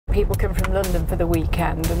People come from London for the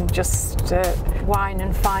weekend and just wine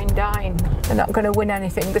and fine dine. They're not going to win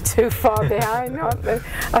anything, they're too far behind, aren't they?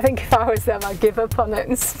 I think if I was them, I'd give up on it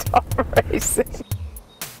and stop racing.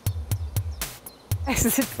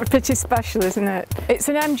 It's pretty special, isn't it? It's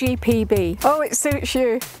an MGPB. Oh, it suits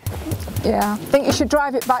you. Yeah, I think you should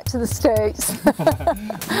drive it back to the States.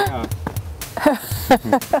 Yeah.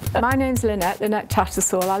 My name's Lynette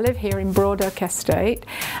Tattersall. I live here in Broadoak Estate.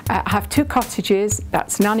 I have 2 cottages,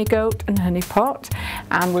 that's Nannygoat and Honeypot,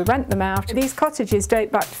 and we rent them out. These cottages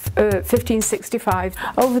date back to 1565.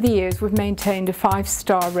 Over the years we've maintained a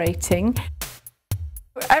 5-star rating.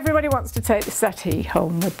 Everybody wants to take the settee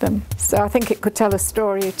home with them, so I think it could tell a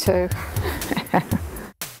story or two.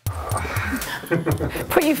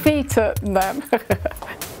 Put your feet up and then.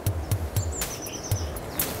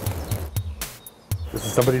 This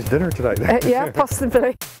is somebody's dinner tonight. Yeah,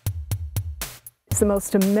 possibly. It's the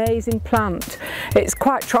most amazing plant. It's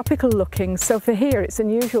quite tropical looking, so for here it's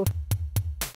unusual.